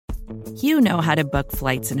You know how to book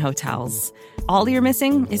flights and hotels. All you're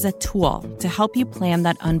missing is a tool to help you plan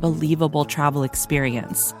that unbelievable travel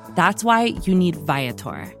experience. That's why you need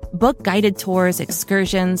Viator. Book guided tours,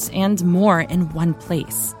 excursions, and more in one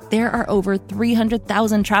place. There are over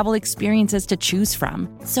 300,000 travel experiences to choose from,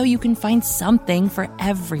 so you can find something for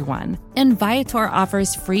everyone. And Viator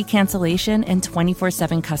offers free cancellation and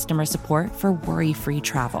 24/7 customer support for worry-free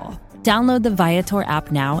travel. Download the Viator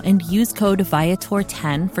app now and use code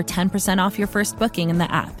Viator10 for 10% off your first booking in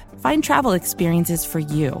the app. Find travel experiences for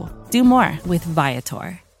you. Do more with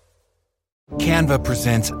Viator. Canva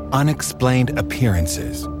presents Unexplained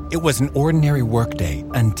Appearances. It was an ordinary workday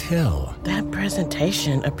until... That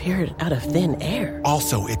presentation appeared out of thin air.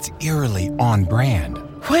 Also, it's eerily on brand.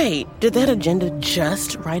 Wait, did that agenda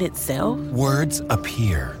just write itself? Words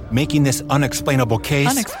appear, making this unexplainable case...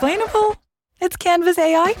 Unexplainable? It's Canva's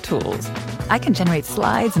AI tools. I can generate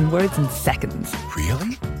slides and words in seconds.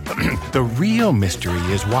 Really? The real mystery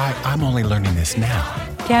is why I'm only learning this now.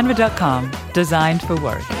 Canva.com, designed for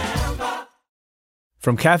work.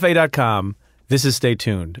 From Cafe.com, this is Stay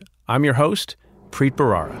Tuned. I'm your host, Preet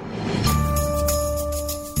Bharara.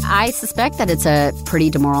 I suspect that it's a pretty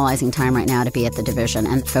demoralizing time right now to be at the division,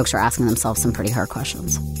 and folks are asking themselves some pretty hard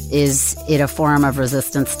questions. Is it a form of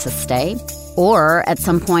resistance to stay? Or at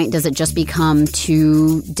some point, does it just become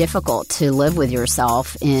too difficult to live with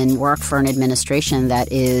yourself and work for an administration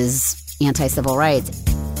that is anti-civil rights?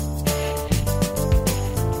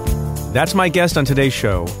 That's my guest on today's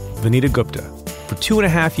show, Vanita Gupta. For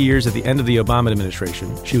 2.5 years at the end of the Obama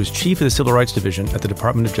administration, she was chief of the Civil Rights Division at the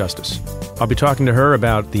Department of Justice. I'll be talking to her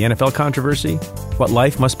about the NFL controversy, what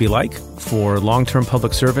life must be like for long-term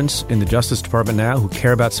public servants in the Justice Department now who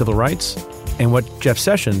care about civil rights, and what Jeff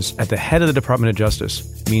Sessions, at the head of the Department of Justice,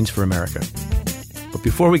 means for America. But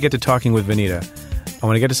before we get to talking with Vanita, I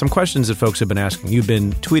want to get to some questions that folks have been asking. You've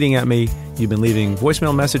been tweeting at me. You've been leaving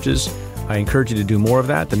voicemail messages. I encourage you to do more of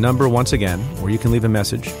that. The number, once again, where you can leave a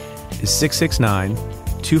message, is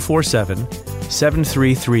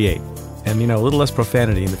 669-247-7338. And, a little less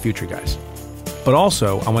profanity in the future, guys. But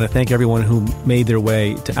also, I want to thank everyone who made their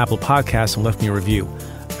way to Apple Podcasts and left me a review.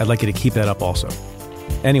 I'd like you to keep that up also.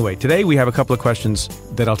 Anyway, today we have a couple of questions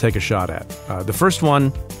that I'll take a shot at. The first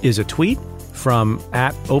one is a tweet from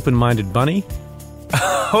 @OpenMindedBunny.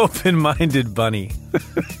 Open-minded bunny.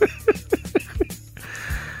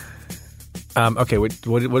 Okay, what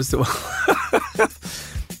is the...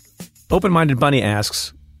 Open-Minded Bunny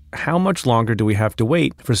asks, how much longer do we have to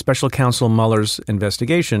wait for Special Counsel Mueller's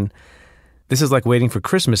investigation? This is like waiting for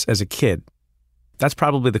Christmas as a kid. That's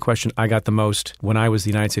probably the question I got the most when I was the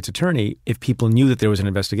United States Attorney, if people knew that there was an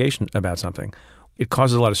investigation about something. It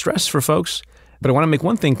causes a lot of stress for folks, but I want to make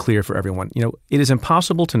one thing clear for everyone. It is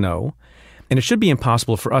impossible to know, and it should be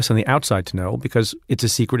impossible for us on the outside to know because it's a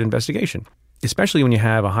secret investigation. Especially when you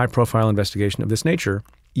have a high-profile investigation of this nature,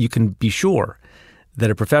 you can be sure that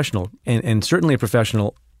a professional, and certainly a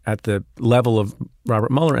professional at the level of Robert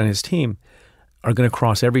Mueller and his team, are going to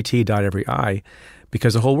cross every T, dot every I,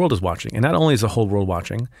 because the whole world is watching. And not only is the whole world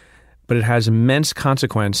watching, but it has immense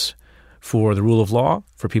consequence for the rule of law,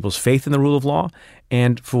 for people's faith in the rule of law,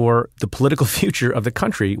 and for the political future of the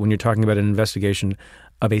country when you're talking about an investigation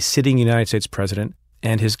of a sitting United States president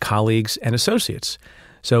and his colleagues and associates.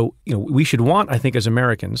 So, we should want, I think, as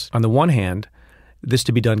Americans, on the one hand, this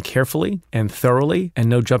to be done carefully and thoroughly and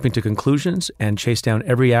no jumping to conclusions and chase down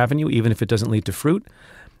every avenue, even if it doesn't lead to fruit.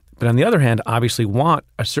 But on the other hand, obviously want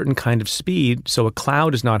a certain kind of speed so a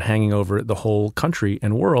cloud is not hanging over the whole country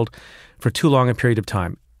and world for too long a period of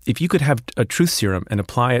time. If you could have a truth serum and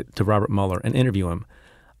apply it to Robert Mueller and interview him,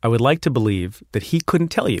 I would like to believe that he couldn't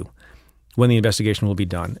tell you when the investigation will be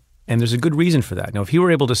done. And there's a good reason for that. Now, if he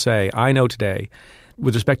were able to say, I know today,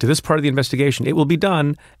 with respect to this part of the investigation, it will be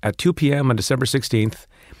done at 2 p.m. on December 16th,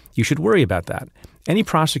 you should worry about that. Any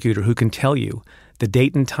prosecutor who can tell you the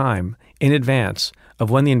date and time in advance of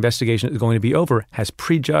when the investigation is going to be over has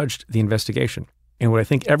prejudged the investigation. And what I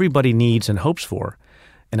think everybody needs and hopes for,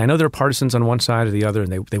 and I know there are partisans on one side or the other,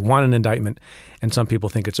 and they want an indictment, and some people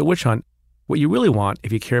think it's a witch hunt. What you really want,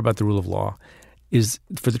 if you care about the rule of law, is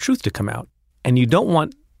for the truth to come out. And you don't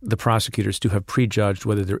want the prosecutors to have prejudged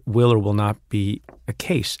whether there will or will not be a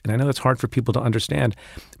case. And I know that's hard for people to understand,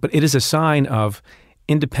 but it is a sign of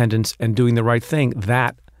independence and doing the right thing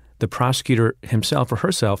that the prosecutor himself or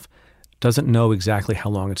herself doesn't know exactly how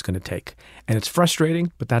long it's going to take. And it's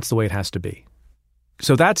frustrating, but that's the way it has to be.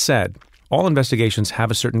 So that said, all investigations have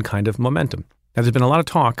a certain kind of momentum. Now, there's been a lot of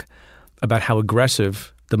talk about how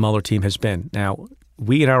aggressive the Mueller team has been. Now,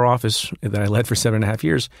 we in our office that I led for 7.5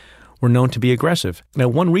 years were known to be aggressive. Now,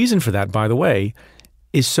 one reason for that, by the way,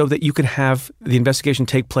 is so that you can have the investigation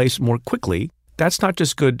take place more quickly. That's not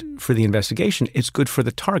just good for the investigation, it's good for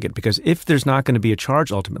the target, because if there's not going to be a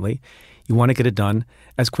charge ultimately, you want to get it done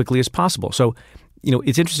as quickly as possible. So,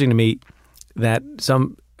 it's interesting to me that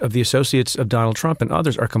some of the associates of Donald Trump and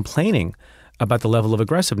others are complaining about the level of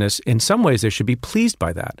aggressiveness. In some ways, they should be pleased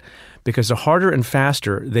by that, because the harder and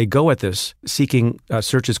faster they go at this, seeking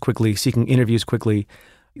searches quickly, seeking interviews quickly,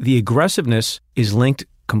 the aggressiveness is linked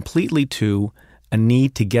completely to a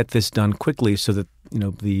need to get this done quickly so that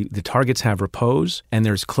the targets have repose and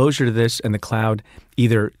there's closure to this, and the cloud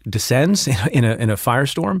either descends in a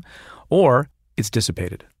firestorm or it's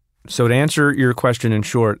dissipated. So to answer your question in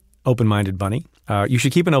short, open-minded bunny, you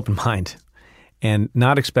should keep an open mind and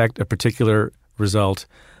not expect a particular result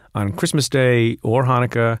on Christmas Day or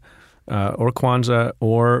Hanukkah or Kwanzaa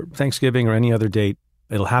or Thanksgiving or any other date.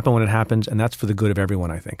 It'll happen when it happens, and that's for the good of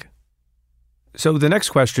everyone, I think. So the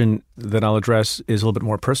next question that I'll address is a little bit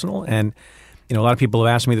more personal. And, a lot of people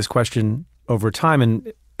have asked me this question over time,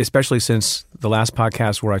 and especially since the last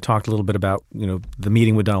podcast where I talked a little bit about, the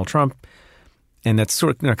meeting with Donald Trump, and that's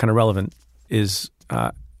sort of kind of relevant, is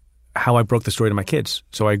how I broke the story to my kids.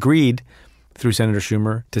 So I agreed through Senator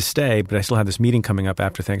Schumer to stay, but I still had this meeting coming up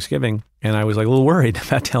after Thanksgiving, and I was a little worried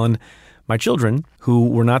about telling my children, who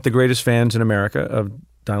were not the greatest fans in America of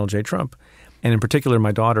Donald J. Trump. And in particular,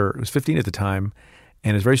 my daughter, who was 15 at the time,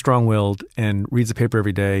 and is very strong-willed and reads the paper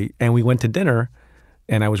every day. And we went to dinner,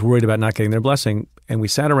 and I was worried about not getting their blessing. And we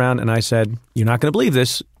sat around, and I said, "You're not going to believe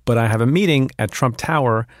this, but I have a meeting at Trump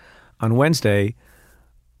Tower on Wednesday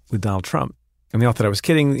with Donald Trump." And they all thought I was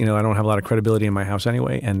kidding. I don't have a lot of credibility in my house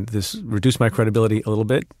anyway, and this reduced my credibility a little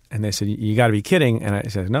bit. And they said, "You got to be kidding." And I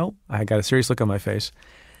said, "No." I got a serious look on my face.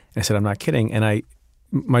 And I said, "I'm not kidding." And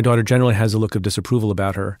my daughter generally has a look of disapproval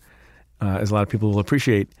about her, as a lot of people will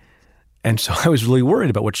appreciate. And so I was really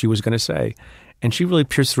worried about what she was going to say. And she really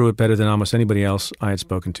pierced through it better than almost anybody else I had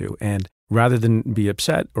spoken to. And rather than be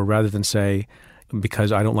upset, or rather than say,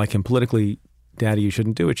 because I don't like him politically, "Daddy, you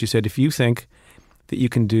shouldn't do it," she said, "If you think that you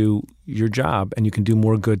can do your job and you can do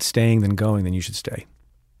more good staying than going, then you should stay."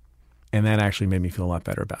 And that actually made me feel a lot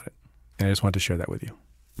better about it. And I just wanted to share that with you.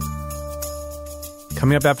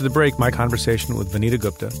 Coming up after the break, my conversation with Vanita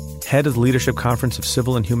Gupta, head of the Leadership Conference of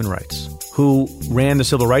Civil and Human Rights, who ran the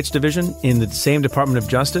Civil Rights Division in the same Department of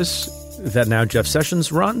Justice that now Jeff Sessions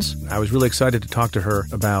runs. I was really excited to talk to her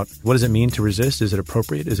about what does it mean to resist? Is it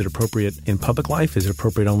appropriate? Is it appropriate in public life? Is it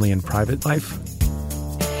appropriate only in private life?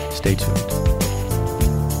 Stay tuned.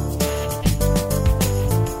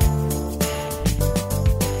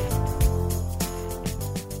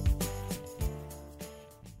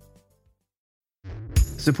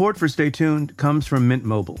 Support for Stay Tuned comes from Mint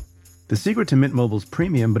Mobile. The secret to Mint Mobile's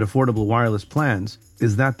premium but affordable wireless plans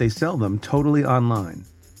is that they sell them totally online.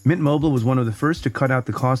 Mint Mobile was one of the first to cut out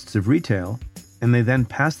the costs of retail, and they then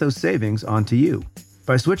pass those savings on to you.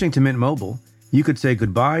 By switching to Mint Mobile, you could say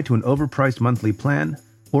goodbye to an overpriced monthly plan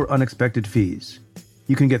or unexpected fees.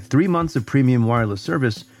 You can get 3 months of premium wireless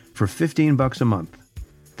service for $15 a month.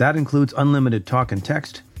 That includes unlimited talk and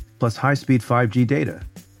text, plus high-speed 5G data.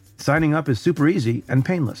 Signing up is super easy and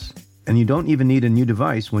painless, and you don't even need a new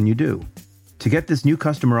device when you do. To get this new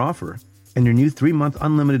customer offer and your new 3-month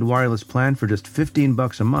unlimited wireless plan for just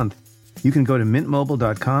 $15 a month, you can go to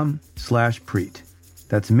mintmobile.com/preet.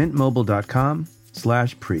 That's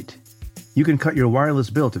mintmobile.com/preet. You can cut your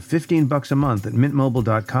wireless bill to $15 a month at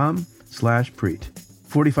mintmobile.com/preet.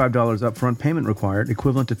 $45 upfront payment required,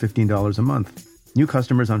 equivalent to $15 a month. New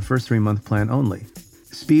customers on first 3-month plan only.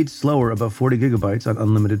 Speed slower above 40 gigabytes on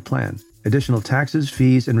unlimited plan. Additional taxes,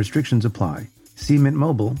 fees, and restrictions apply. See Mint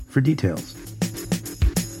Mobile for details.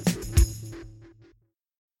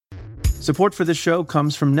 Support for this show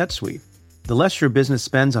comes from NetSuite. The less your business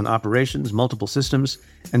spends on operations, multiple systems,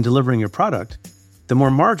 and delivering your product, the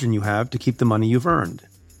more margin you have to keep the money you've earned.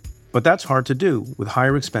 But that's hard to do with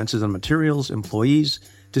higher expenses on materials, employees,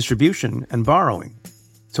 distribution, and borrowing.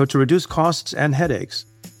 So to reduce costs and headaches,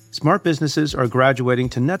 smart businesses are graduating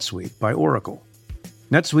to NetSuite by Oracle.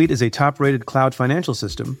 NetSuite is a top-rated cloud financial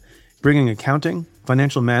system, bringing accounting,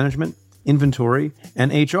 financial management, inventory,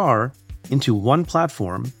 and HR into one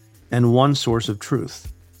platform and one source of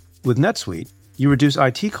truth. With NetSuite, you reduce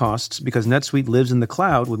IT costs because NetSuite lives in the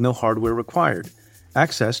cloud with no hardware required,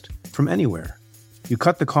 accessed from anywhere. You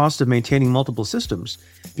cut the cost of maintaining multiple systems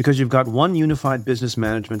because you've got one unified business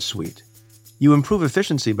management suite. You improve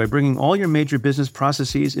efficiency by bringing all your major business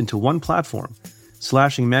processes into one platform,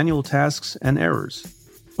 slashing manual tasks and errors.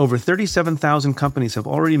 Over 37,000 companies have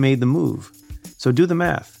already made the move, so do the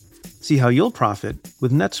math. See how you'll profit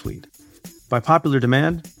with NetSuite. By popular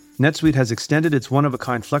demand, NetSuite has extended its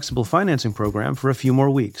one-of-a-kind flexible financing program for a few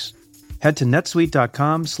more weeks. Head to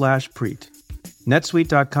netsuite.com/Preet.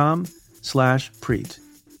 netsuite.com/Preet.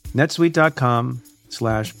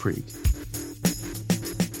 netsuite.com/Preet.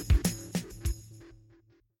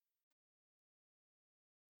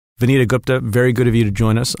 Vanita, Gupta, very good of you to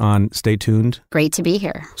join us on Stay Tuned. Great to be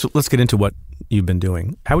here. So let's get into what you've been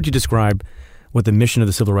doing. How would you describe what the mission of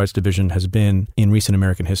the Civil Rights Division has been in recent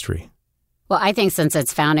American history? Well, I think since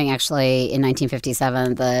its founding, actually, in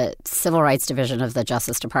 1957, the Civil Rights Division of the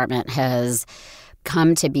Justice Department has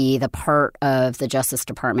come to be the part of the Justice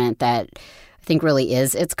Department that I think really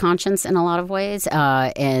is its conscience in a lot of ways.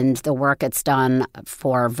 And the work it's done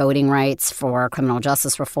for voting rights, for criminal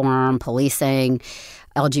justice reform, policing,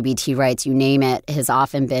 LGBT rights, you name it, has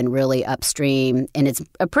often been really upstream. And it's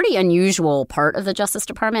a pretty unusual part of the Justice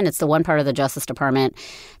Department. It's the one part of the Justice Department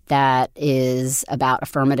that is about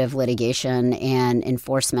affirmative litigation and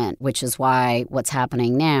enforcement, which is why what's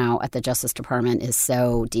happening now at the Justice Department is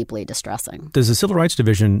so deeply distressing. Does the Civil Rights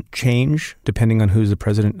Division change depending on who's the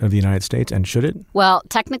president of the United States, and should it? Well,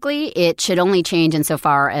 technically, it should only change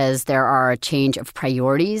insofar as there are a change of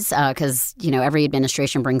priorities, because, every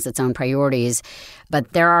administration brings its own priorities.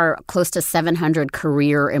 But there are close to 700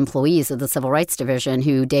 career employees of the Civil Rights Division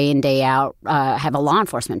who day in, day out have a law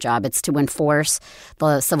enforcement job. It's to enforce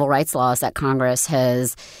the civil rights laws that Congress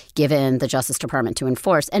has given the Justice Department to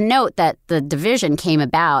enforce. And note that the division came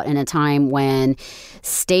about in a time when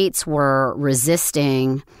states were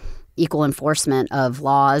resisting equal enforcement of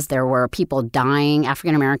laws. There were people dying,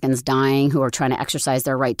 African Americans dying, who were trying to exercise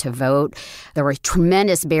their right to vote. There were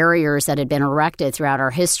tremendous barriers that had been erected throughout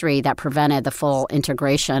our history that prevented the full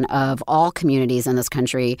integration of all communities in this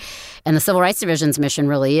country. And the Civil Rights Division's mission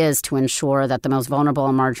really is to ensure that the most vulnerable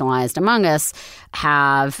and marginalized among us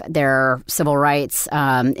have their civil rights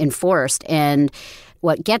enforced. And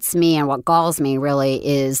what gets me and what galls me really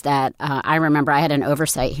is that I remember I had an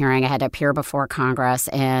oversight hearing. I had to appear before Congress,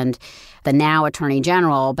 and the now Attorney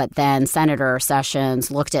General, but then Senator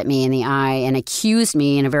Sessions, looked at me in the eye and accused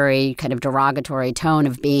me in a very kind of derogatory tone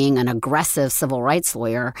of being an aggressive civil rights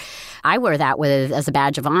lawyer. I wear that as a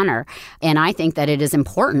badge of honor. And I think that it is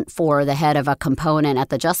important for the head of a component at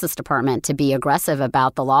the Justice Department to be aggressive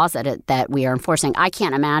about the laws that we are enforcing. I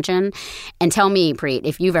can't imagine. And tell me, Preet,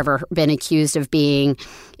 if you've ever been accused of being,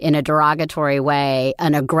 in a derogatory way,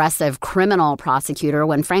 an aggressive criminal prosecutor,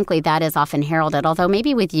 when frankly that is often heralded, although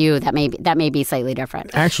maybe with you that may be slightly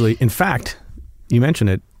different. Actually, in fact, you mentioned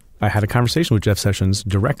it. I had a conversation with Jeff Sessions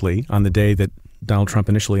directly on the day that Donald Trump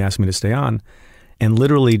initially asked me to stay on. And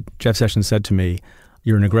literally, Jeff Sessions said to me,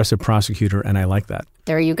 "You're an aggressive prosecutor, and I like that."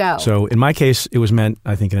 There you go. So in my case, it was meant,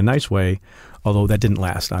 I think, in a nice way, although that didn't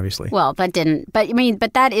last, obviously. Well, that didn't. But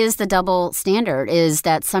that is the double standard, is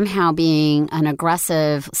that somehow being an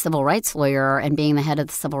aggressive civil rights lawyer and being the head of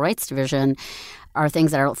the Civil Rights Division are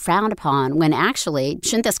things that are frowned upon, when actually,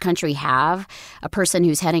 shouldn't this country have a person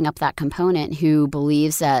who's heading up that component who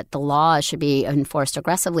believes that the law should be enforced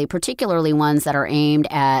aggressively, particularly ones that are aimed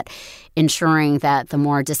at ensuring that the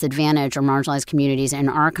more disadvantaged or marginalized communities in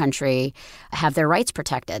our country have their rights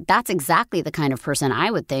protected? That's exactly the kind of person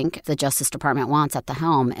I would think the Justice Department wants at the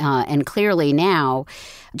helm. And clearly now,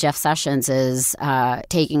 Jeff Sessions is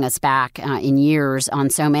taking us back in years on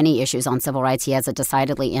so many issues on civil rights. He has a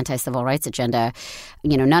decidedly anti-civil rights agenda.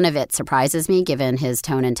 None of it surprises me given his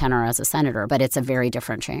tone and tenor as a senator, but it's a very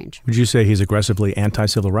different change. Would you say he's aggressively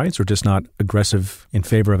anti-civil rights, or just not aggressive in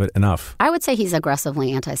favor of it enough? I would say he's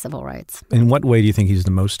aggressively anti-civil rights. In what way do you think he's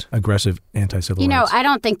the most aggressive anti-civil rights? I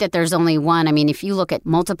don't think that there's only one. I mean, if you look at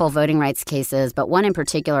multiple voting rights cases, but one in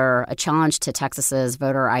particular, a challenge to Texas's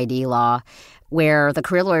voter ID law, where the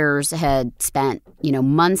career lawyers had spent,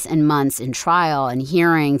 months and months in trial and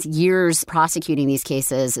hearings, years prosecuting these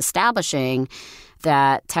cases, establishing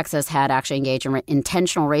that Texas had actually engaged in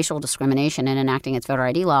intentional racial discrimination in enacting its voter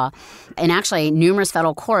ID law. And actually, numerous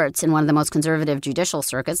federal courts in one of the most conservative judicial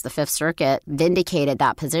circuits, the Fifth Circuit, vindicated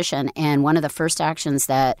that position. And one of the first actions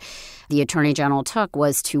that the Attorney General took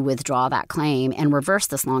was to withdraw that claim and reverse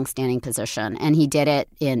this longstanding position. And he did it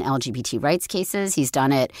in LGBT rights cases. He's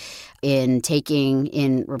done it in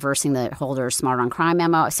reversing the Holder Smart on Crime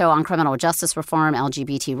memo. So on criminal justice reform,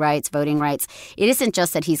 LGBT rights, voting rights, it isn't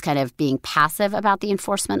just that he's kind of being passive about the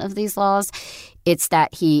enforcement of these laws. It's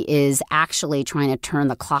that he is actually trying to turn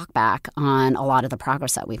the clock back on a lot of the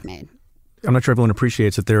progress that we've made. I'm not sure everyone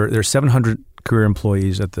appreciates that there are 700 career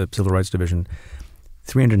employees at the Civil Rights Division,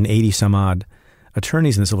 380 some odd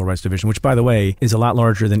attorneys in the Civil Rights Division, which, by the way, is a lot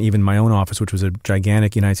larger than even my own office, which was a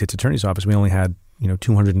gigantic United States Attorney's office. We only had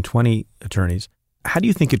 220 attorneys. How do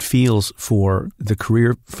you think it feels for the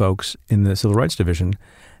career folks in the Civil Rights Division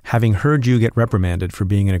having heard you get reprimanded for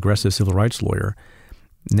being an aggressive civil rights lawyer,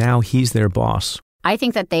 now he's their boss. I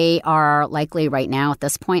think that they are likely right now at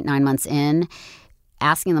this point, 9 months in,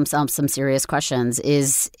 asking themselves some serious questions.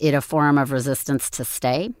 Is it a form of resistance to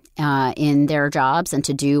stay in their jobs and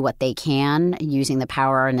to do what they can using the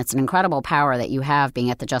power? And it's an incredible power that you have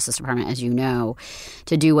being at the Justice Department, as you know,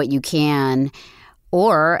 to do what you can.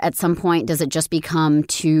 Or at some point, does it just become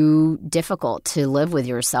too difficult to live with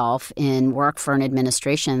yourself and work for an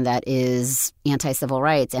administration that is anti-civil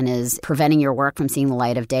rights and is preventing your work from seeing the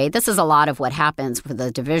light of day? This is a lot of what happens with the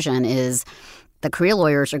division is the career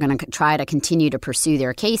lawyers are going to try to continue to pursue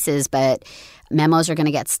their cases, but memos are going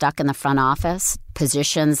to get stuck in the front office.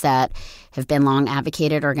 Positions that have been long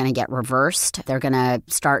advocated are going to get reversed. They're going to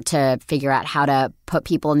start to figure out how to put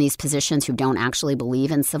people in these positions who don't actually believe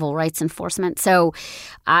in civil rights enforcement. So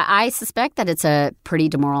I suspect that it's a pretty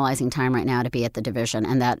demoralizing time right now to be at the division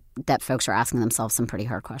and that folks are asking themselves some pretty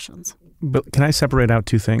hard questions. But can I separate out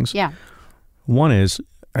two things? Yeah. One is,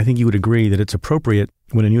 I think you would agree that it's appropriate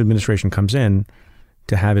when a new administration comes in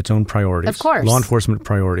to have its own priorities. Of course. Law enforcement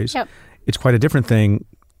priorities. Yep. It's quite a different thing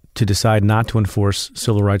to decide not to enforce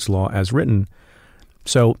civil rights law as written.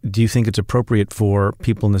 So do you think it's appropriate for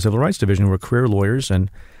people in the Civil Rights Division who are career lawyers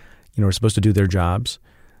and are supposed to do their jobs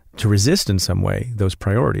to resist in some way those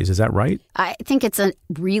priorities? Is that right? I think it's a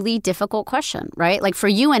really difficult question, right? Like for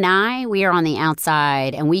you and I, we are on the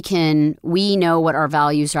outside and we know what our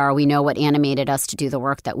values are. We know what animated us to do the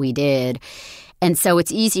work that we did. And so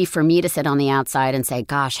it's easy for me to sit on the outside and say,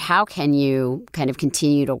 gosh, how can you kind of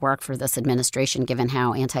continue to work for this administration given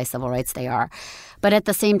how anti-civil rights they are? But at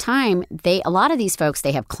the same time, a lot of these folks,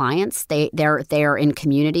 they have clients. They're in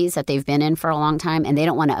communities that they've been in for a long time, and they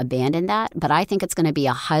don't want to abandon that. But I think it's going to be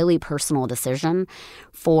a highly personal decision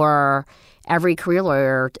for every career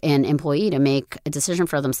lawyer and employee to make a decision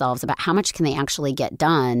for themselves about how much can they actually get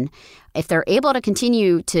done. If they're able to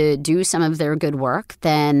continue to do some of their good work,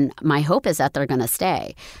 then my hope is that they're going to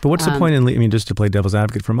stay. But what's the point in just to play devil's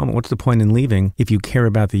advocate for a moment, what's the point in leaving if you care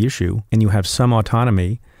about the issue and you have some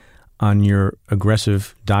autonomy on your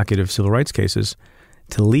aggressive docket of civil rights cases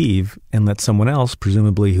to leave and let someone else,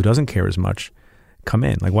 presumably who doesn't care as much, come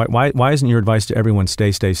in? Like, why isn't your advice to everyone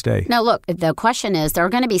stay? Now, look, the question is there are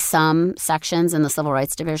going to be some sections in the Civil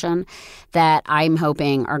Rights Division that I'm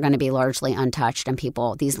hoping are going to be largely untouched, and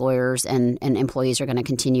these lawyers and employees are going to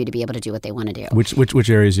continue to be able to do what they want to do. Which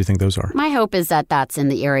areas do you think those are? My hope is that that's in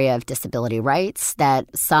the area of disability rights, that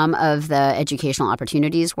some of the educational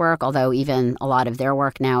opportunities work, although even a lot of their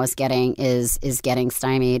work now is getting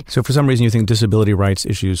stymied. So for some reason you think disability rights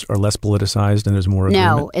issues are less politicized and there's more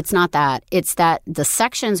agreement? No, it's not that. It's that the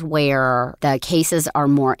sections where the cases are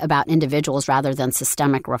more about individuals rather than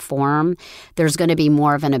systemic reform, there's going to be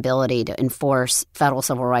more of an ability to enforce federal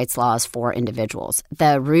civil rights laws for individuals.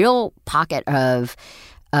 The real pocket of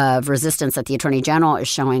resistance that the Attorney General is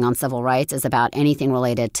showing on civil rights is about anything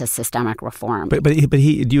related to systemic reform. But do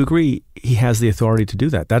you agree he has the authority to do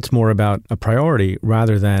that? That's more about a priority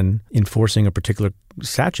rather than enforcing a particular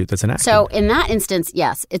statute that's enacted. So in that instance,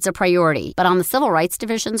 yes, it's a priority. But on the Civil Rights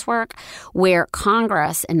Division's work, where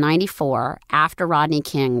Congress in 94, after Rodney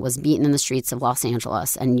King was beaten in the streets of Los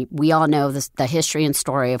Angeles, and we all know the history and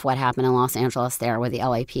story of what happened in Los Angeles there with the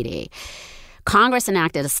LAPD, Congress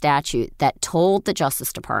enacted a statute that told the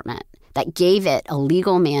Justice Department, that gave it a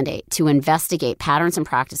legal mandate to investigate patterns and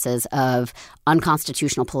practices of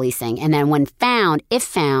unconstitutional policing. And then if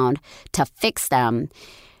found, to fix them.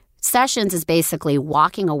 Sessions is basically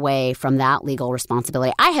walking away from that legal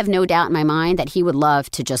responsibility. I have no doubt in my mind that he would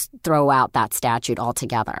love to just throw out that statute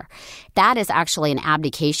altogether. That is actually an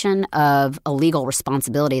abdication of a legal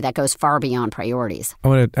responsibility that goes far beyond priorities. I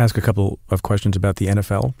want to ask a couple of questions about the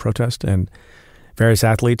NFL protest and various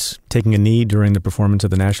athletes taking a knee during the performance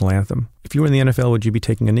of the national anthem. If you were in the NFL, would you be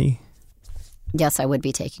taking a knee? Yes, I would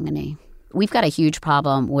be taking a knee. We've got a huge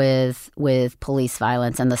problem with police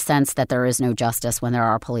violence and the sense that there is no justice when there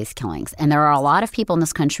are police killings. And there are a lot of people in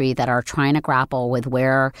this country that are trying to grapple with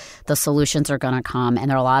where the solutions are going to come. And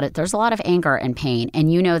there's a lot of anger and pain.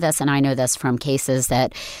 And you know this and I know this from cases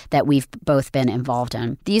that we've both been involved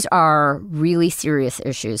in. These are really serious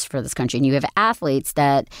issues for this country. And you have athletes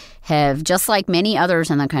that have, just like many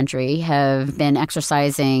others in the country, have been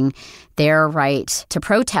exercising their right to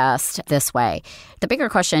protest this way. The bigger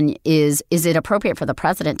question is it appropriate for the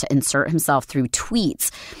president to insert himself through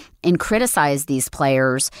tweets and criticize these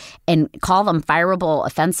players and call them fireable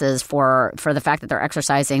offenses for the fact that they're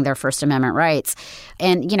exercising their First Amendment rights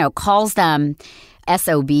and, calls them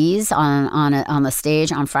SOBs on the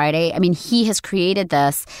stage on Friday. I mean, he has created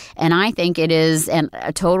this, and I think it is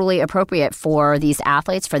totally appropriate for these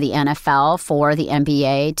athletes, for the NFL, for the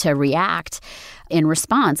NBA to react in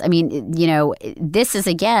response. I mean, this is,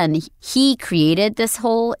 again, he created this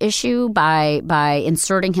whole issue by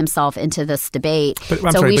inserting himself into this debate.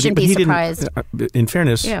 We shouldn't be surprised. In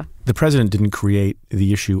fairness, the president didn't create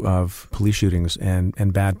the issue of police shootings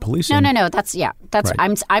and bad policing. No. That's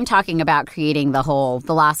right. I'm talking about creating the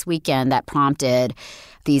last weekend that prompted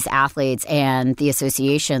these athletes and the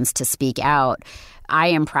associations to speak out. I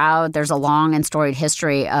am proud. There's a long and storied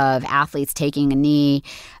history of athletes taking a knee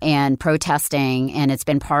and protesting, and it's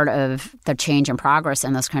been part of the change and progress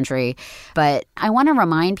in this country. But I want to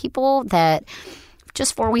remind people that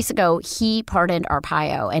just 4 weeks ago, he pardoned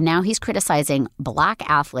Arpaio, and now he's criticizing black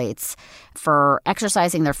athletes for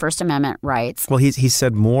exercising their First Amendment rights. Well, he's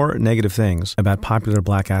said more negative things about popular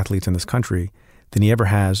black athletes in this country than he ever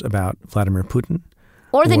has about Vladimir Putin.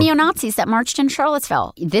 Or the neo-Nazis that marched in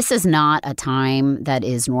Charlottesville. This is not a time that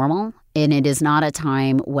is normal, and it is not a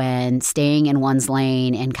time when staying in one's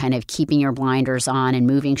lane and kind of keeping your blinders on and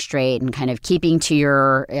moving straight and kind of keeping to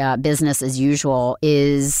your business as usual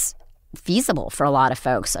is feasible for a lot of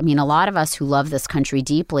folks. I mean, a lot of us who love this country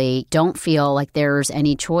deeply don't feel like there's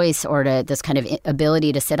any choice or this kind of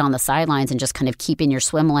ability to sit on the sidelines and just kind of keep in your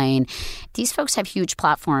swim lane. These folks have huge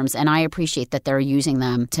platforms, and I appreciate that they're using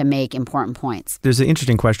them to make important points. There's an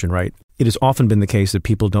interesting question, right? It has often been the case that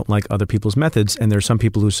people don't like other people's methods, and there's some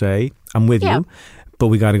people who say, I'm with you, but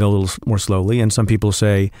we got to go a little more slowly. And some people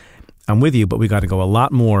say, I'm with you, but we got to go a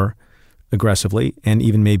lot more aggressively and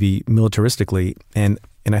even maybe militaristically. And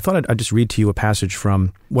I thought I'd just read to you a passage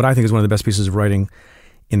from what I think is one of the best pieces of writing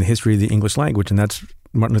in the history of the English language, and that's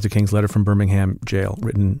Martin Luther King's letter from Birmingham jail,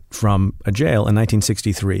 written from a jail in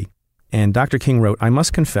 1963. And Dr. King wrote, I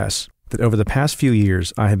must confess that over the past few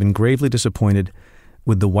years, I have been gravely disappointed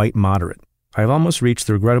with the white moderate. I have almost reached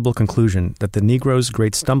the regrettable conclusion that the Negro's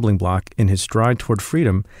great stumbling block in his stride toward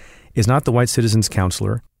freedom is not the white citizen's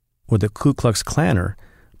counselor or the Ku Klux Klanner,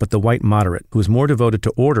 but the white moderate, who is more devoted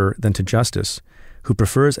to order than to justice, who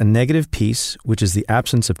prefers a negative peace, which is the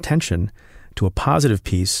absence of tension, to a positive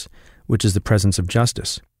peace, which is the presence of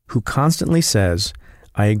justice, who constantly says,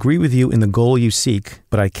 I agree with you in the goal you seek,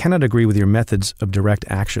 but I cannot agree with your methods of direct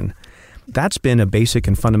action. That's been a basic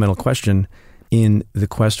and fundamental question in the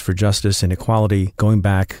quest for justice and equality going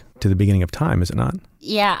back to the beginning of time, is it not?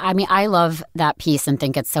 Yeah, I mean, I love that piece and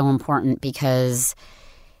think it's so important because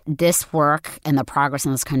this work and the progress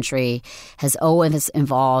in this country has always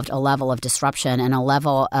involved a level of disruption and a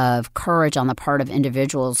level of courage on the part of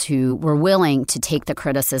individuals who were willing to take the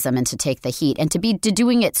criticism and to take the heat and to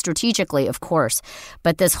doing it strategically, of course.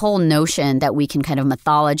 But this whole notion that we can kind of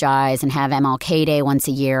mythologize and have MLK Day once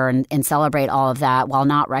a year and celebrate all of that while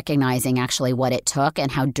not recognizing actually what it took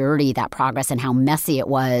and how dirty that progress and how messy it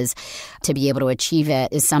was to be able to achieve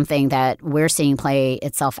it is something that we're seeing play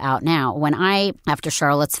itself out now. After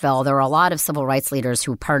Charlottesville, there were a lot of civil rights leaders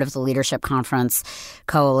who, part of the Leadership Conference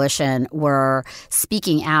Coalition, were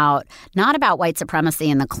speaking out not about white supremacy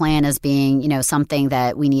and the Klan as being, something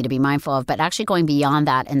that we need to be mindful of, but actually going beyond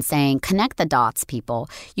that and saying, connect the dots, people.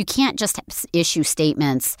 You can't just issue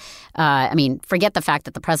statements. Forget the fact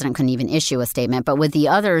that the president couldn't even issue a statement, but with the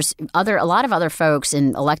a lot of other folks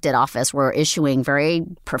in elected office were issuing very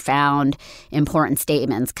profound, important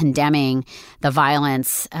statements condemning the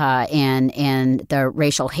violence and the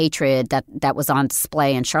racial hatred that was on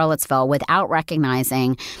display in Charlottesville without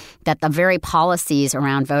recognizing that the very policies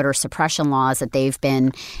around voter suppression laws that they've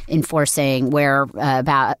been enforcing, where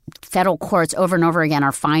about federal courts over and over again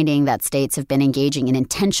are finding that states have been engaging in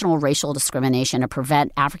intentional racial discrimination to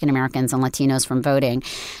prevent African Americans and Latinos from voting,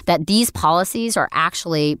 that these policies are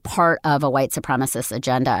actually part of a white supremacist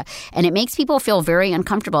agenda. And it makes people feel very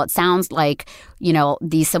uncomfortable. It sounds like,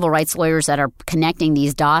 these civil rights lawyers that are connecting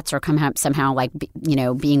these dots are somehow like,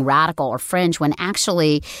 being radical or fringe, when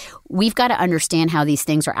actually we've got to understand how these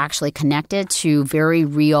things are actually connected to very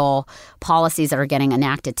real policies that are getting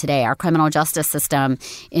enacted today. Our criminal justice system,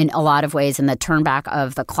 in a lot of ways, and the turn back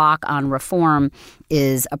of the clock on reform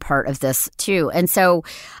is a part of this too. And so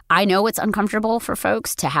I know it's uncomfortable for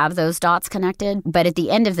folks to have those dots connected, but at the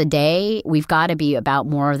end of the day, we've got to be about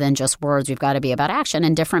more than just words. We've got to be about action.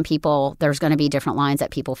 And different people, there's going to be different lines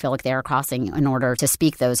that people feel like they're crossing in order to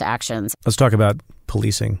speak those actions. Let's talk about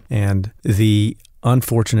policing and the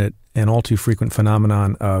unfortunate and all too frequent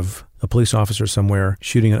phenomenon of a police officer somewhere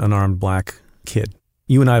shooting an unarmed black kid.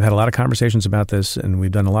 You and I have had a lot of conversations about this, and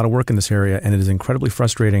we've done a lot of work in this area, and it is incredibly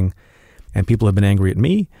frustrating, and people have been angry at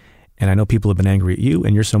me, and I know people have been angry at you,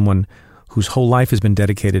 and you're someone whose whole life has been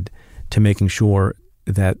dedicated to making sure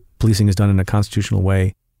that policing is done in a constitutional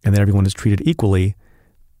way and that everyone is treated equally.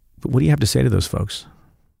 But what do you have to say to those folks?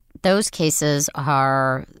 Those cases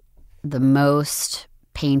are the most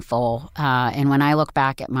painful. And when I look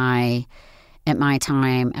back at my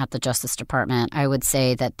time at the Justice Department, I would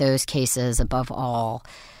say that those cases, above all,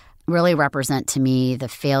 really represent to me the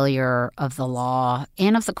failure of the law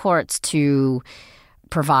and of the courts to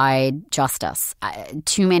provide justice.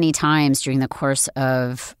 Too many times during the course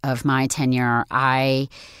of my tenure,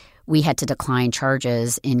 we had to decline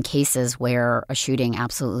charges in cases where a shooting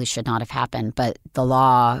absolutely should not have happened, but the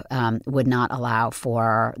law would not allow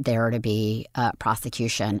for there to be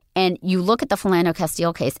prosecution. And you look at the Philando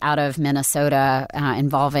Castile case out of Minnesota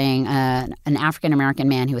involving an African-American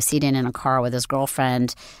man who was seated in a car with his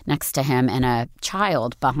girlfriend next to him and a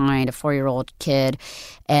child behind, a 4-year-old kid.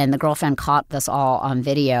 And the girlfriend caught this all on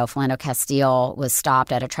video. Philando Castile was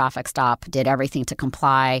stopped at a traffic stop, did everything to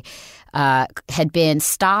comply, had been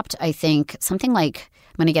stopped, I think, something like,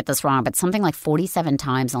 I'm going to get this wrong, but something like 47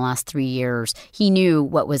 times in the last 3 years. He knew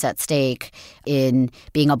what was at stake in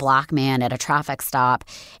being a black man at a traffic stop.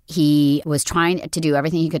 He was trying to do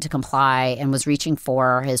everything he could to comply and was reaching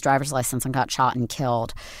for his driver's license and got shot and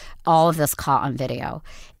killed. All of this caught on video.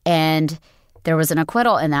 And there was an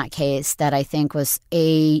acquittal in that case that I think was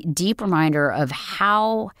a deep reminder of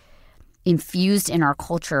how infused in our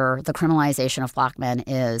culture the criminalization of black men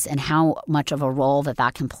is and how much of a role that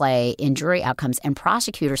can play in jury outcomes. And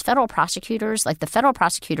prosecutors, federal prosecutors, like the federal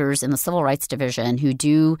prosecutors in the Civil Rights Division who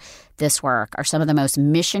do this work are some of the most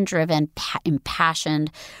mission-driven,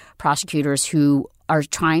 impassioned prosecutors who are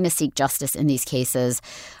trying to seek justice in these cases,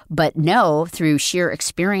 but know through sheer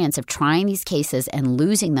experience of trying these cases and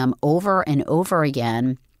losing them over and over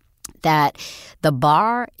again that the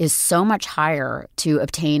bar is so much higher to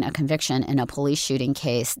obtain a conviction in a police shooting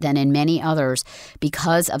case than in many others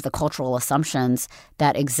because of the cultural assumptions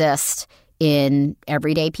that exist in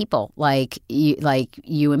everyday people like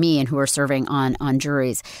you and me and who are serving on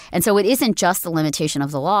juries. And so it isn't just the limitation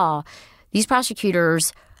of the law. These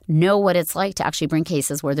prosecutors know what it's like to actually bring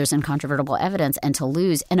cases where there's incontrovertible evidence and to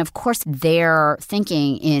lose. And of course, they're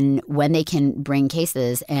thinking in when they can bring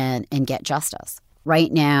cases and get justice.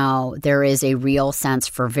 Right now, there is a real sense,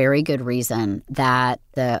 for very good reason, that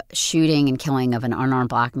the shooting and killing of an unarmed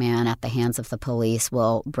black man at the hands of the police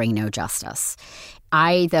will bring no justice.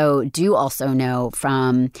 I, though, do also know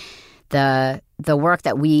from the work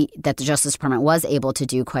that the Justice Department was able to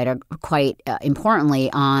do quite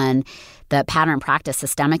importantly on the pattern and practice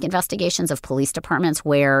systemic investigations of police departments,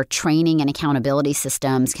 where training and accountability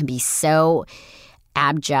systems can be so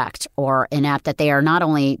abject or inept that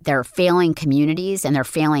they're failing communities and they're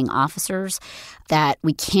failing officers, that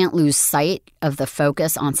we can't lose sight of the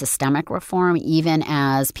focus on systemic reform, even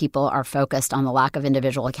as people are focused on the lack of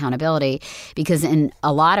individual accountability, because in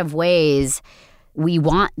a lot of ways we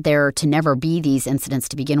want there to never be these incidents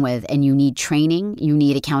to begin with. And you need training, you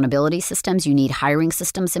need accountability systems, you need hiring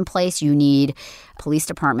systems in place, you need police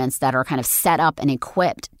departments that are kind of set up and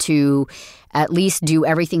equipped to at least do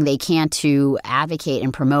everything they can to advocate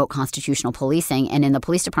and promote constitutional policing. And in the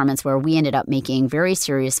police departments where we ended up making very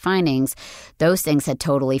serious findings, those things had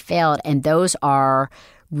totally failed. And those are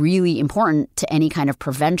really important to any kind of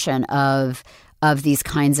prevention of these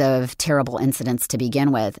kinds of terrible incidents to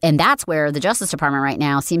begin with. And that's where the Justice Department right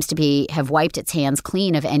now seems to have wiped its hands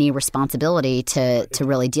clean of any responsibility to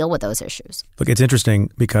really deal with those issues. Look, it's interesting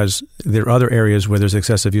because there are other areas where there's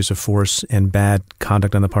excessive use of force and bad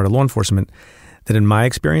conduct on the part of law enforcement that in my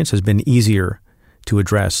experience has been easier to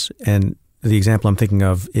address. And the example I'm thinking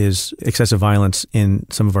of is excessive violence in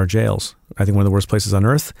some of our jails. I think one of the worst places on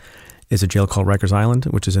earth is a jail called Rikers Island,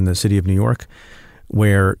 which is in the city of New York,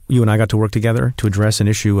 where you and I got to work together to address an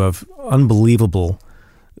issue of unbelievable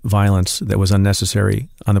violence that was unnecessary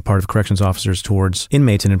on the part of corrections officers towards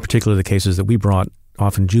inmates, and in particular the cases that we brought,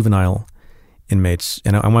 often juvenile inmates.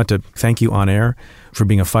 And I want to thank you on air for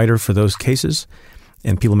being a fighter for those cases.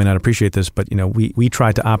 And people may not appreciate this, but we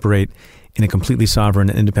tried to operate in a completely sovereign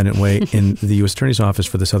and independent way in the U.S. Attorney's Office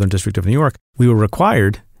for the Southern District of New York. We were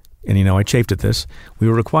required, and I chafed at this, we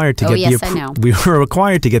were required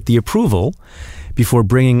to get the approval before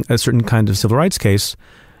bringing a certain kind of civil rights case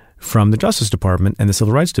from the Justice Department and the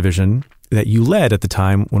Civil Rights Division that you led at the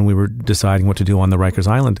time when we were deciding what to do on the Rikers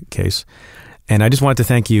Island case. And I just wanted to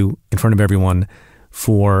thank you in front of everyone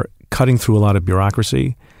for cutting through a lot of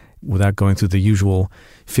bureaucracy without going through the usual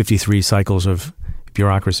 53 cycles of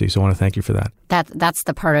bureaucracy. So I want to thank you for that. That's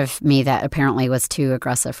the part of me that apparently was too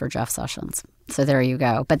aggressive for Jeff Sessions. So there you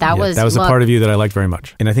go. But that was the part of you that I liked very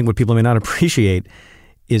much. And I think what people may not appreciate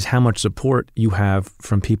is how much support you have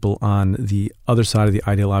from people on the other side of the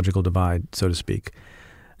ideological divide, so to speak.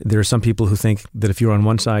 There are some people who think that if you're on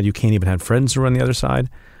one side, you can't even have friends who are on the other side.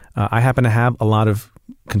 I happen to have a lot of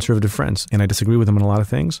conservative friends, and I disagree with them on a lot of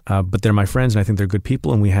things, but they're my friends, and I think they're good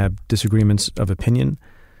people, and we have disagreements of opinion.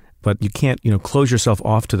 But you can't, close yourself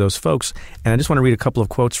off to those folks. And I just want to read a couple of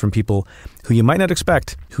quotes from people who you might not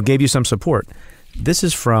expect, who gave you some support. This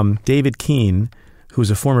is from David Keene, who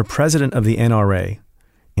is a former president of the NRA.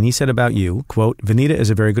 And he said about you, quote, "Vanita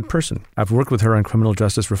is a very good person. I've worked with her on criminal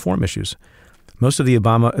justice reform issues. Most of the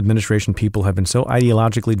Obama administration people have been so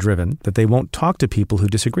ideologically driven that they won't talk to people who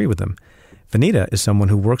disagree with them. Vanita is someone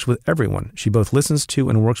who works with everyone. She both listens to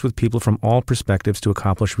and works with people from all perspectives to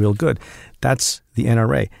accomplish real good." That's the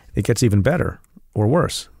NRA. It gets even better or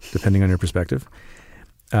worse, depending on your perspective.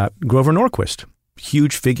 Grover Norquist,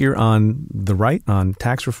 huge figure on the right, on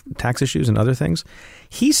tax issues and other things.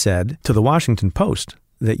 He said to the Washington Post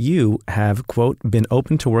that you have, quote, "been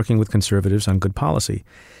open to working with conservatives on good policy.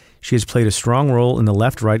 She has played a strong role in the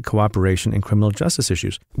left-right cooperation in criminal justice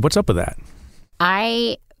issues." What's up with that?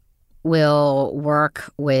 I will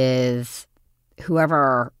work with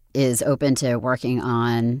whoever is open to working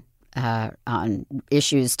on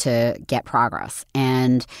issues to get progress.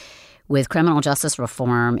 And with criminal justice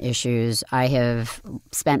reform issues, I have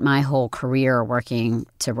spent my whole career working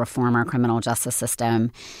to reform our criminal justice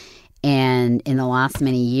system. And in the last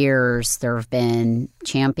many years, there have been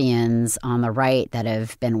champions on the right that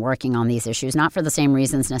have been working on these issues, not for the same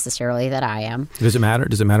reasons necessarily that I am. Does it matter?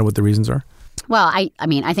 Does it matter what the reasons are? Well, I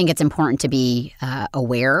think it's important to be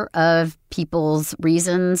aware of people's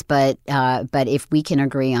reasons, but if we can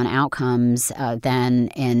agree on outcomes, then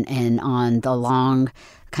and on the long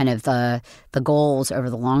kind of the goals over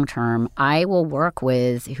the long term, I will work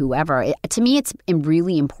with whoever. To me, it's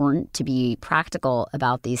really important to be practical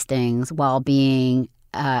about these things while being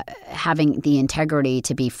having the integrity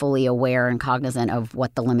to be fully aware and cognizant of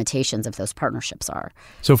what the limitations of those partnerships are.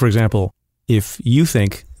 So, for example, if you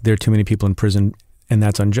think there are too many people in prison and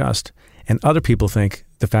that's unjust, and other people think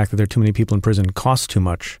the fact that there are too many people in prison costs too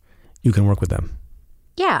much, you can work with them.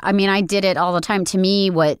 Yeah, I did it all the time. To me,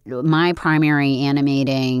 what my primary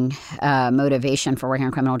animating motivation for working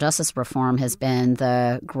on criminal justice reform has been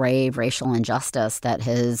the grave racial injustice that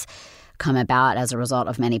has come about as a result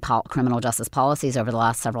of many criminal justice policies over the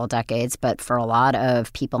last several decades. But for a lot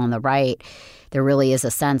of people on the right, there really is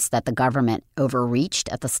a sense that the government overreached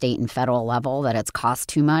at the state and federal level, that it's cost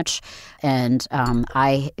too much. And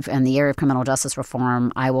in the area of criminal justice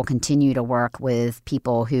reform, I will continue to work with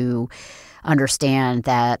people who understand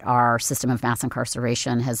that our system of mass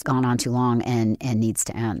incarceration has gone on too long and needs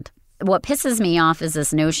to end. What pisses me off is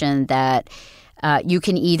this notion that you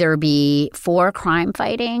can either be for crime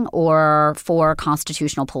fighting or for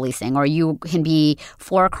constitutional policing, or you can be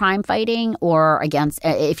for crime fighting or against.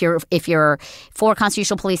 If you're for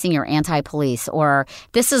constitutional policing, you're anti-police. Or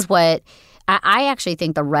this is what I actually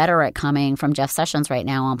think the rhetoric coming from Jeff Sessions right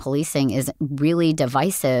now on policing is really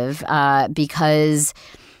divisive because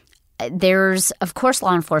there's, of course,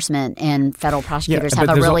 law enforcement and federal prosecutors have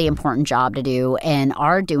a really important job to do and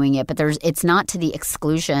are doing it, but it's not to the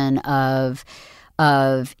exclusion of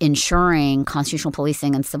ensuring constitutional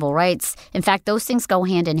policing and civil rights. In fact, those things go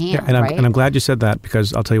hand in hand, right? And I'm glad you said that,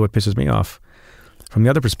 because I'll tell you what pisses me off. From the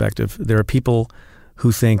other perspective, there are people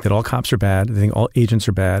who think that all cops are bad. They think all agents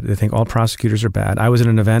are bad. They think all prosecutors are bad. I was at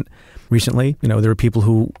an event recently. There were people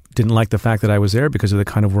who didn't like the fact that I was there because of the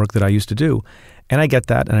kind of work that I used to do. And I get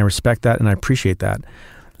that, and I respect that, and I appreciate that.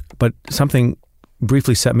 But something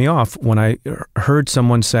briefly set me off when I heard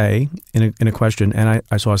someone say in a question, and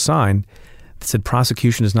I saw a sign that said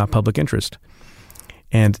prosecution is not public interest.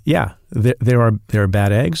 And yeah, there are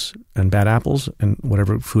bad eggs and bad apples and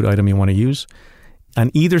whatever food item you want to use. On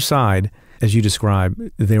either side, as you describe,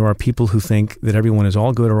 there are people who think that everyone is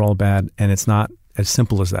all good or all bad, and it's not as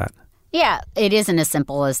simple as that. Yeah, it isn't as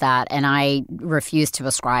simple as that, and I refuse to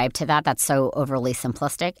ascribe to that. That's so overly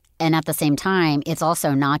simplistic. And at the same time, it's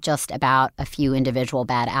also not just about a few individual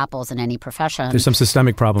bad apples in any profession. There's some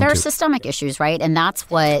systemic problems. There are systemic issues, right? And that's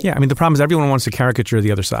what... Yeah, the problem is everyone wants to caricature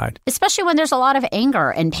the other side. Especially when there's a lot of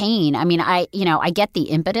anger and pain. I get the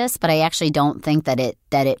impetus, but I actually don't think that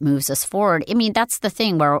it moves us forward. That's the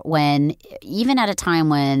thing where when, even at a time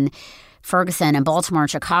when Ferguson and Baltimore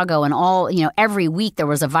and Chicago and all, every week there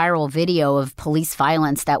was a viral video of police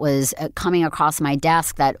violence that was coming across my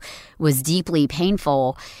desk that was deeply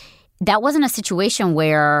painful. That wasn't a situation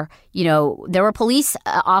where, there were police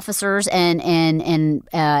officers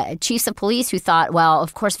and chiefs of police who thought, well,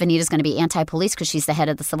 of course, Vanita's going to be anti-police because she's the head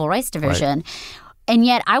of the Civil Rights Division. Right. And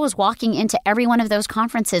yet I was walking into every one of those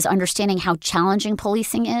conferences understanding how challenging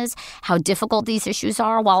policing is, how difficult these issues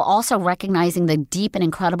are, while also recognizing the deep and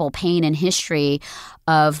incredible pain and history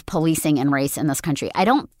of policing and race in this country. I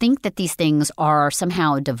don't think that these things are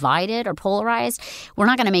somehow divided or polarized. We're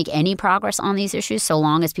not going to make any progress on these issues so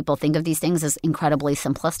long as people think of these things as incredibly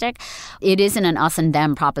simplistic. It isn't an us and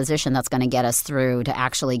them proposition that's going to get us through to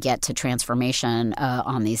actually get to transformation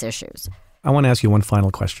on these issues. I want to ask you one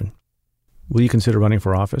final question. Will you consider running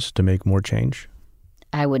for office to make more change?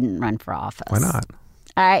 I wouldn't run for office. Why not?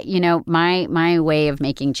 My way of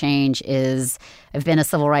making change is I've been a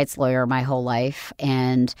civil rights lawyer my whole life,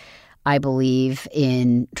 and I believe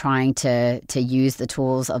in trying to use the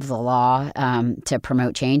tools of the law to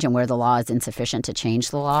promote change, and where the law is insufficient to change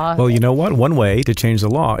the law. Well, you know what? One way to change the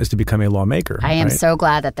law is to become a lawmaker. I am so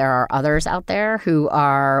glad that there are others out there who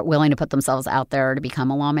are willing to put themselves out there to become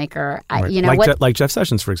a lawmaker. Right. Like Jeff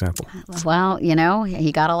Sessions, for example. Well,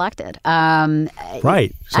 he got elected.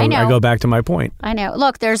 Right. So I know. I go back to my point. I know.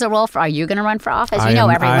 Look, there's a role for. Are you going to run for office?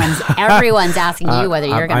 Everyone's asking you whether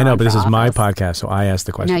you're going to. I know, run but this for is office. my podcast, so I ask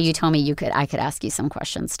the question. No, you told me I could ask you some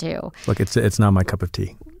questions too. Look, it's not my cup of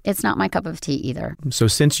tea. It's not my cup of tea either. So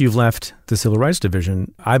since you've left the Civil Rights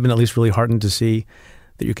Division, I've been at least really heartened to see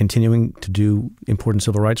that you're continuing to do important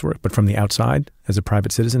civil rights work, but from the outside, as a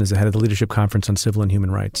private citizen, as the head of the Leadership Conference on Civil and Human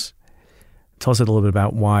Rights. Tell us a little bit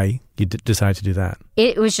about why you decided to do that.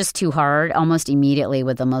 It was just too hard almost immediately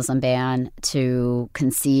with the Muslim ban to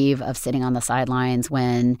conceive of sitting on the sidelines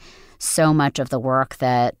when so much of the work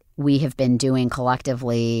that we have been doing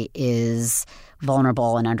collectively is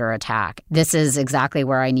vulnerable and under attack. This is exactly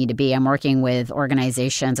where I need to be. I'm working with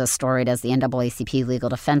organizations as storied as the NAACP Legal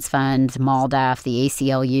Defense Fund, MALDEF, the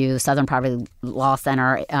ACLU, Southern Poverty Law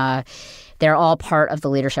Center. They're all part of the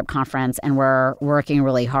Leadership Conference, and we're working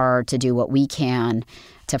really hard to do what we can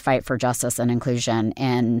to fight for justice and inclusion.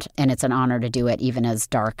 And it's an honor to do it, even as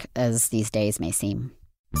dark as these days may seem.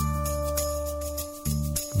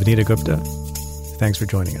 Vanita Gupta, thanks for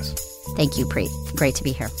joining us. Thank you, Preet. Great to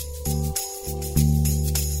be here.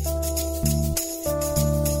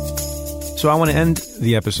 So I want to end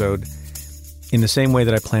the episode in the same way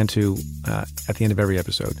that I plan to at the end of every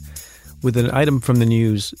episode, with an item from the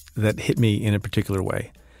news that hit me in a particular way.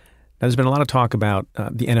 Now, there's been a lot of talk about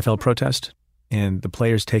the NFL protest and the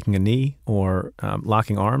players taking a knee or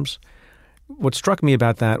locking arms. What struck me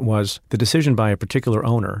about that was the decision by a particular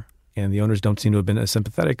owner, and the owners don't seem to have been as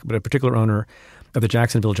sympathetic, but a particular owner of the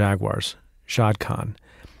Jacksonville Jaguars, Shad Khan.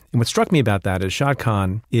 And what struck me about that is Shad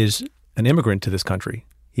Khan is an immigrant to this country.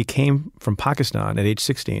 He came from Pakistan at age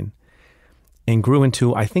 16 and grew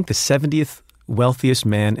into, I think, the 70th wealthiest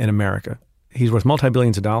man in America. He's worth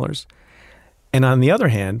multi-billions of dollars. And on the other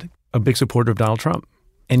hand, a big supporter of Donald Trump.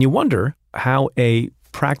 And you wonder how a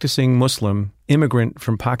practicing Muslim immigrant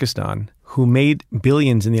from Pakistan who made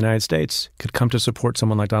billions in the United States could come to support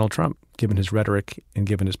someone like Donald Trump, given his rhetoric and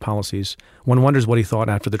given his policies. One wonders what he thought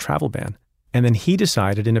after the travel ban. And then he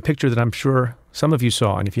decided, in a picture that I'm sure some of you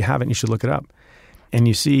saw, and if you haven't, you should look it up, and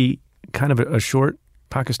you see kind of a short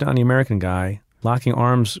Pakistani-American guy locking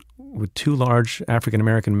arms with two large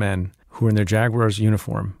African-American men who are in their Jaguars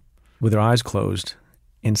uniform with their eyes closed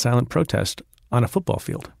in silent protest on a football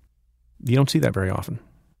field. You don't see that very often.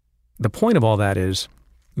 The point of all that is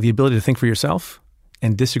the ability to think for yourself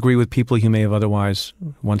and disagree with people you may have otherwise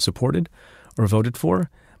once supported or voted for.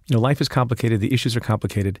 You know, life is complicated. The issues are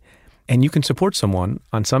complicated. And you can support someone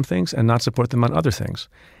on some things and not support them on other things.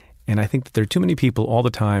 And I think that there are too many people all the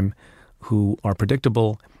time who are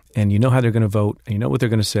predictable, and you know how they're going to vote, and you know what they're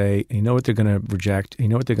going to say, and you know what they're going to reject, and you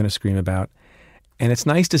know what they're going to scream about. And it's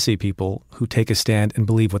nice to see people who take a stand and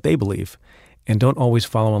believe what they believe and don't always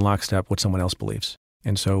follow in lockstep what someone else believes.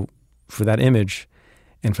 And so for that image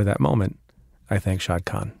and for that moment, I thank Shad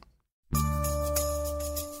Khan.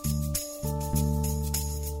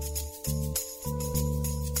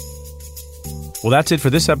 Well, that's it for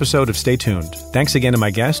this episode of Stay Tuned. Thanks again to my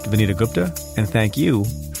guest, Vanita Gupta, and thank you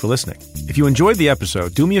for listening. If you enjoyed the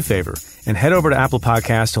episode, do me a favor and head over to Apple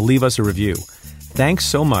Podcasts to leave us a review. Thanks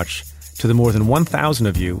so much to the more than 1,000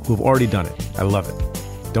 of you who have already done it. I love it.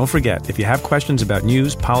 Don't forget, if you have questions about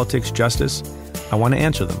news, politics, justice, I want to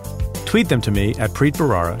answer them. Tweet them to me at Preet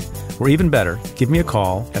Bharara, or even better, give me a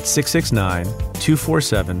call at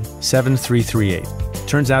 669-247-7338.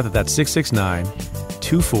 Turns out that's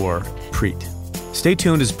 669-24-PREET. Stay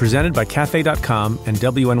Tuned is presented by Cafe.com and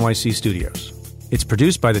WNYC Studios. It's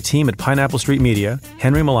produced by the team at Pineapple Street Media,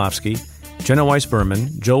 Henry Malofsky, Jenna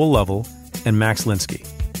Weiss-Berman, Joel Lovell, and Max Linsky.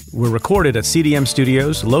 We're recorded at CDM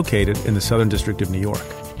Studios, located in the Southern District of New York.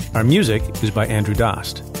 Our music is by Andrew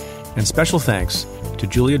Dost. And special thanks to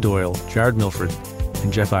Julia Doyle, Jared Milford,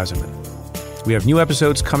 and Jeff Eisenman. We have new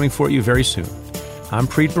episodes coming for you very soon. I'm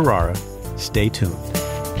Preet Bharara. Stay tuned.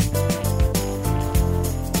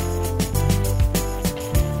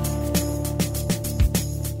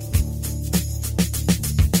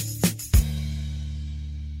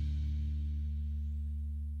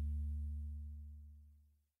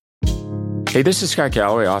 Hey, this is Scott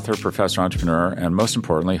Galloway, author, professor, entrepreneur, and most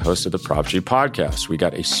importantly, host of the Prop G podcast. We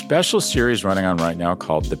got a special series running on right now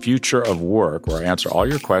called The Future of Work, where I answer all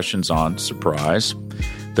your questions on, surprise,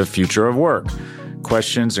 the future of work.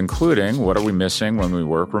 Questions including, what are we missing when we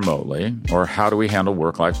work remotely? Or how do we handle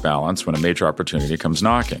work-life balance when a major opportunity comes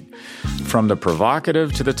knocking? From the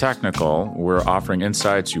provocative to the technical, we're offering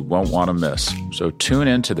insights you won't want to miss. So tune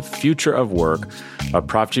in to The Future of Work, a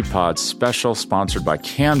Prop G Pod special sponsored by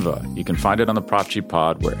Canva. You can find it on the Prop G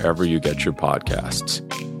Pod wherever you get your podcasts.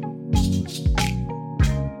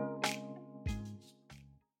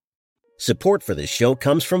 Support for this show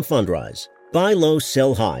comes from Fundrise. Buy low,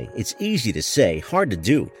 sell high. It's easy to say, hard to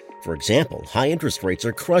do. For example, high interest rates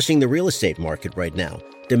are crushing the real estate market right now.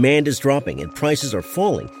 Demand is dropping and prices are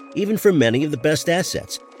falling, even for many of the best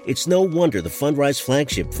assets. It's no wonder the Fundrise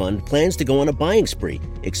Flagship Fund plans to go on a buying spree,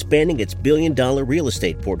 expanding its billion-dollar real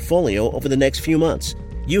estate portfolio over the next few months.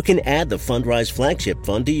 You can add the Fundrise Flagship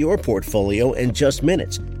Fund to your portfolio in just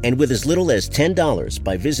minutes, and with as little as $10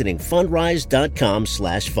 by visiting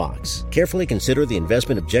fundrise.com/Fox. Carefully consider the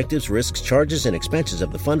investment objectives, risks, charges, and expenses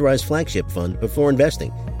of the Fundrise Flagship Fund before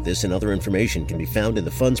investing. This and other information can be found in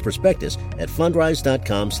the fund's prospectus at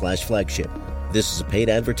fundrise.com/flagship. This is a paid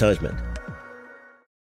advertisement.